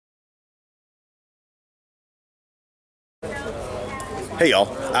Hey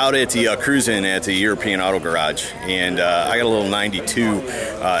y'all, out at the cruising at the European Auto Garage, and I got a little 92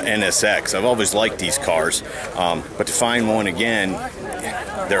 NSX. I've always liked these cars, but to find one again,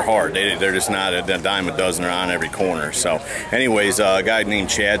 they're hard. They're just not a dime a dozen. They're on every corner. So anyways, a guy named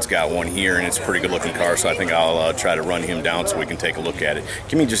Chad's got one here, and it's a pretty good looking car, so I think I'll try to run him down so we can take a look at it.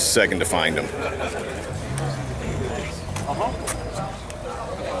 Give me just a second to find him.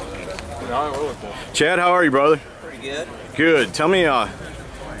 Chad, how are you, brother? Pretty good. Good. Tell me a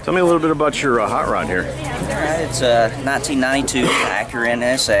little bit about your hot rod here. It's a 1992 Acura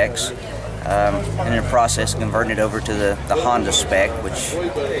NSX. And in the process of converting it over to the Honda spec, which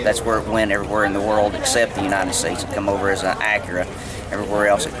that's where it went everywhere in the world except the United States. It come over as an Acura. Everywhere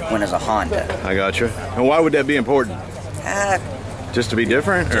else it went as a Honda. I got you. And why would that be important? Just to be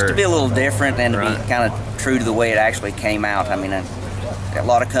different? Just to be a little different and to be kind of true to the way it actually came out. I mean, a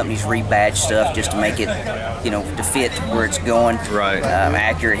lot of companies rebadge stuff just to make it, you know, to fit where it's going. Right.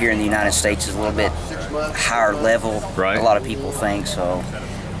 Acura here in the United States is a little bit higher level. Right. A lot of people think so,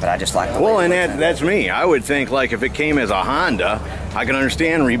 but I just like the well, way and that's me. I would think like if it came as a Honda, I can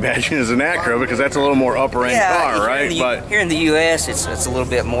understand rebadging as an Acura because that's a little more upper end car, right? But here in the U.S., it's a little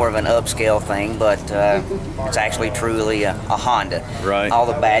bit more of an upscale thing, but it's actually truly a Honda. Right. All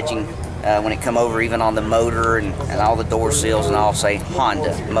the badging. When it come over, even on the motor and all the door seals and all say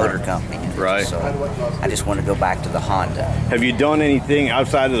Honda Motor Company. Right. So I just want to go back to the Honda. Have you done anything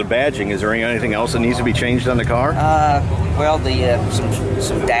outside of the badging? Is there anything else that needs to be changed on the car? Well, the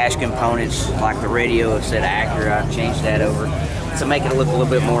some dash components like the radio said Acura. I've changed that over to make it look a little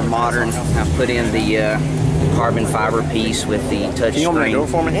bit more modern. I've put in the carbon fiber piece with the touch screen. Can you open that door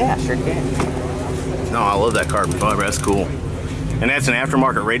for me? Yeah, sure can. No, I love that carbon fiber. That's cool. And that's an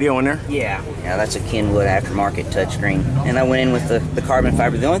aftermarket radio in there? Yeah, that's a Kenwood aftermarket touchscreen. And I went in with the carbon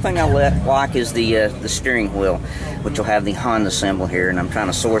fiber. The only thing I like is the steering wheel, which will have the Honda symbol here. And I'm trying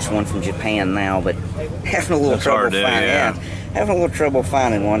to source one from Japan now, but having a little trouble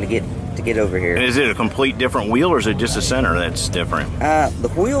finding one to get over here. And is it a complete different wheel, or is it just the center that's different?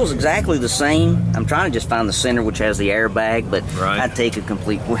 The wheel's exactly the same. I'm trying to just find the center, which has the airbag, but I'd take a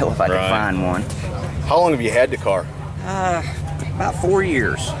complete wheel if I could find one. How long have you had the car? About 4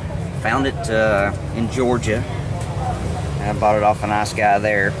 years. Found it in Georgia. I bought it off a nice guy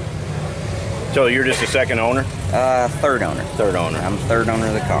there. So you're just a second owner? Third owner. Third owner. I'm the third owner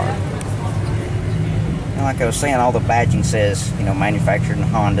of the car. And like I was saying, all the badging says, you know, manufactured in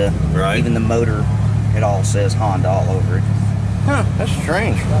Honda. Right. Even the motor, it all says Honda all over it. Huh, that's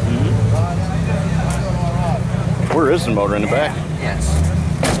strange. Where is the motor in the back? Yes.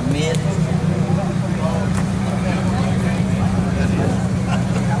 It's a mid.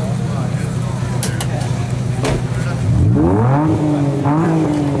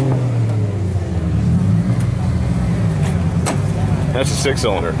 That's a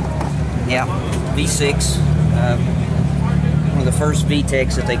 6-cylinder. Yeah, V6. One of the first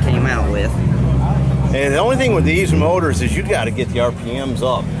VTECs that they came out with. And the only thing with these motors is you got to get the RPMs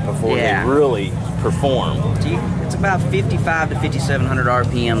up before they really perform. It's about 55 to 5,700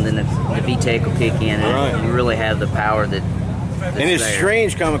 RPM, then the VTEC will kick in, and you really have the power that's and it's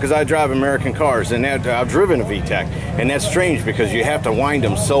strange coming because I drive American cars, and I've driven a VTEC, and that's strange because you have to wind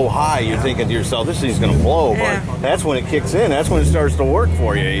them so high. You're thinking to yourself, this thing's going to blow, but that's when it kicks in. That's when it starts to work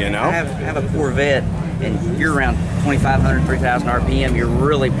for you, you know? I have a Corvette, and you're around 2,500, 3,000 RPM. You're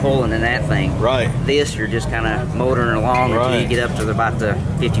really pulling in that thing. Right. This, you're just kind of motoring along until you get up to about the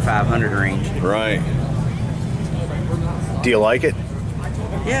 5,500 range. Right. Do you like it?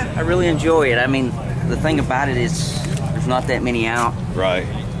 Yeah, I really enjoy it. I mean, the thing about it is there's not that many out. Right.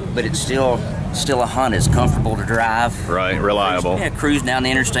 But it's still a Honda. It's comfortable to drive. Right, reliable. Yeah, cruise down the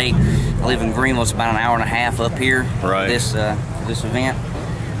interstate. I live in Greenville. It's about an hour and a half up here for this event.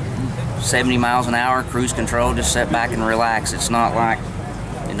 70 miles an hour, cruise control, just sit back and relax. It's not like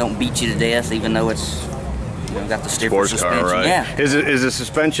it don't beat you to death, even though it's got the stiffer suspension. Car, right? Yeah. Is the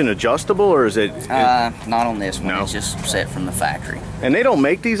suspension adjustable, or is it? Not on this one. No. It's just set from the factory. And they don't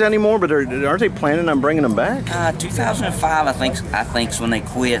make these anymore, but aren't they planning on bringing them back? 2005, I think, is when they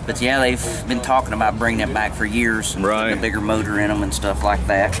quit. But yeah, they've been talking about bringing it back for years and putting a bigger motor in them and stuff like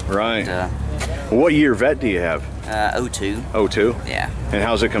that. Right. But, what year Vet do you have? 02. 02? Yeah. And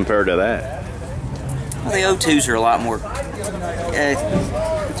how's it compared to that? Well, the 02s are a lot more.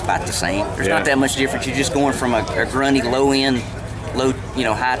 It's about the same. There's not that much difference. You're just going from a grunty low-end,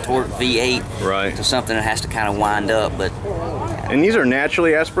 high torque V8 to something that has to kind of wind up. But and these are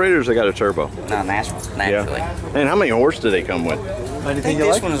naturally aspirated, or they got a turbo? No, naturally. Yeah. And how many horse do they come with? I think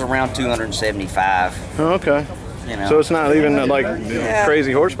this one is around 275. Oh, okay. You know. So it's not even like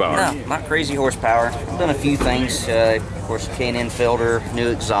crazy horsepower. No, not crazy horsepower. I've done a few things. Of course, K&N filter, new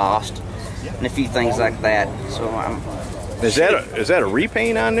exhaust, and a few things like that. So I'm. Is that a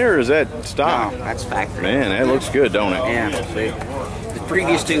repaint on there, or is that stock? No, that's factory. Man, that looks good, don't it? Yeah. The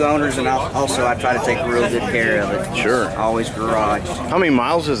previous two owners, and also I try to take real good care of it. Sure. Always garaged. How many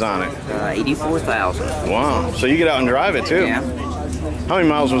miles is on it? 84,000. Wow. So you get out and drive it too? Yeah. How many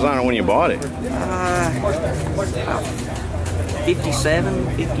miles was on it when you bought it?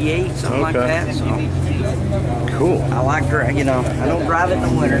 57, 58, something like that. So. Cool. I like, you know, I don't drive it in the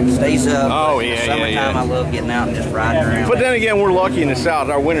winter. It stays up. Oh, yeah, Summertime, I love getting out and just riding around. But then again, we're lucky in the South.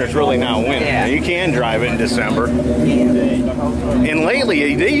 Our winter's really not winter. Yeah. You can drive it in December. Yeah. And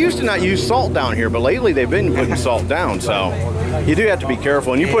lately, they used to not use salt down here, but lately they've been putting salt down. So you do have to be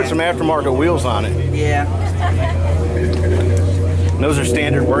careful. And you put some aftermarket wheels on it. Yeah. Those are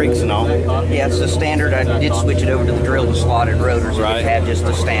standard brakes and all. Yeah, it's the standard. I did switch it over to the drilled and slotted rotors. Right. It had just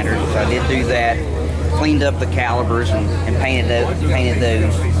the standard. So I did do that. Cleaned up the calipers and painted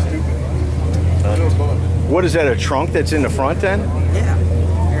those. What is that, a trunk that's in the front then? Yeah.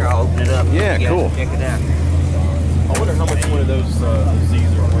 Here, I'll open it up. Yeah, cool. Check it out. I wonder how much one of those Z's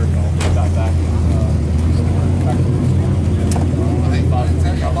are worth on the back.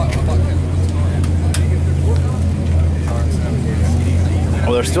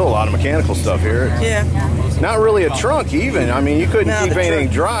 Well, there's still a lot of mechanical stuff here. Yeah. Not really a trunk even. I mean, you couldn't keep anything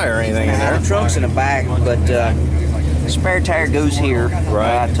dry or anything in there. The trunk's in the back, but the spare tire goes here.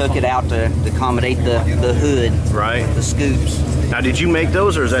 Right. I took it out to accommodate the hood. Right. The scoops. Now, did you make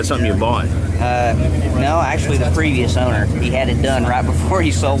those, or is that something you bought? No, actually the previous owner. He had it done right before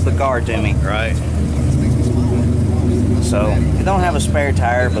he sold the car to me. Right. So, I don't have a spare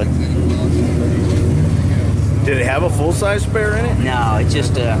tire, but... Did it have a full-size spare in it? No, it's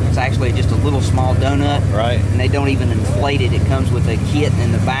just it's actually just a little small donut. Right. And they don't even inflate it. It comes with a kit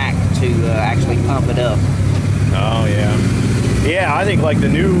in the back to actually pump it up. Oh, yeah. Yeah, I think like the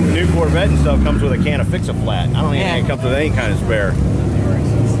new Corvette and stuff comes with a can of Fix-A-Flat. I don't even think it comes with any kind of spare.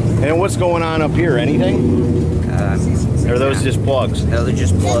 And what's going on up here? Anything? Or are those just plugs? No, they're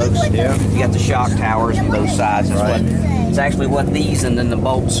just plugs. Yeah. You got the shock towers on both sides. That's Right. it's actually what these and then the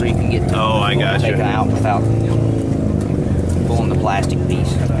bolts so you can get to take it out without pulling the plastic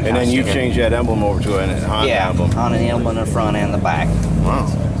piece. And then you change that emblem over to an Honda emblem. on an emblem in the front and the back. Wow.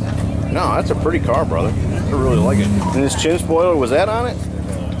 No, that's a pretty car, brother. I really like it. And this chin spoiler, was that on it?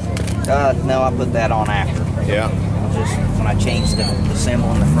 No, I put that on after. Yeah. Just when I changed the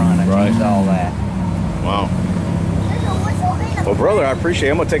symbol in the front, I changed all that. Wow. Well, brother, I appreciate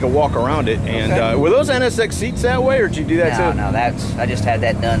it. I'm going to take a walk around it. And were those NSX seats that way, or did you do that too? No, I just had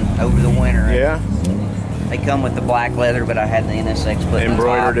that done over the winter. Yeah? They come with the black leather, but I had the NSX put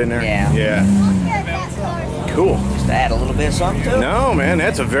embroidered in there? Yeah. Yeah. Cool. Just to add a little bit of something to it. No, man,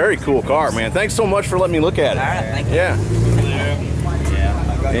 that's a very cool car, man. Thanks so much for letting me look at it. All right, thank you. Yeah.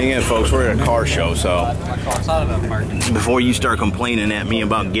 And again, folks, we're at a car show, so before you start complaining at me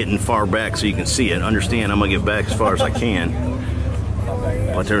about getting far back so you can see it, understand I'm going to get back as far as I can.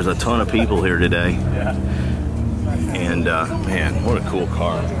 But there's a ton of people here today. And, man, what a cool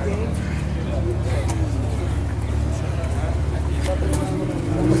car.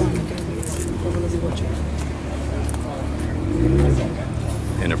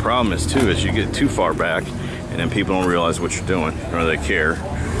 And the problem is, too, is you get too far back, and then people don't realize what you're doing, or they care.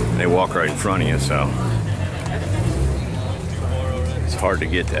 And they walk right in front of you, so it's hard to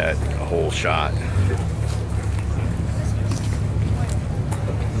get that whole shot.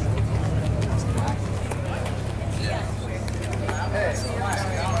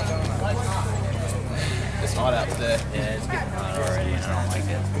 It's hot out today. Yeah, it's getting hot already, and I don't like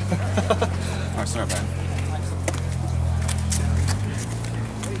it. Alright, sorry, man.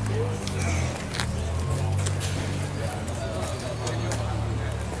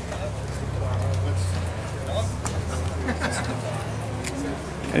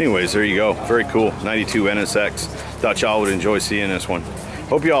 Anyways, there you go. Very cool. 92 NSX. Thought y'all would enjoy seeing this one.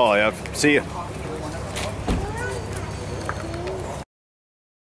 Hope y'all have. See ya.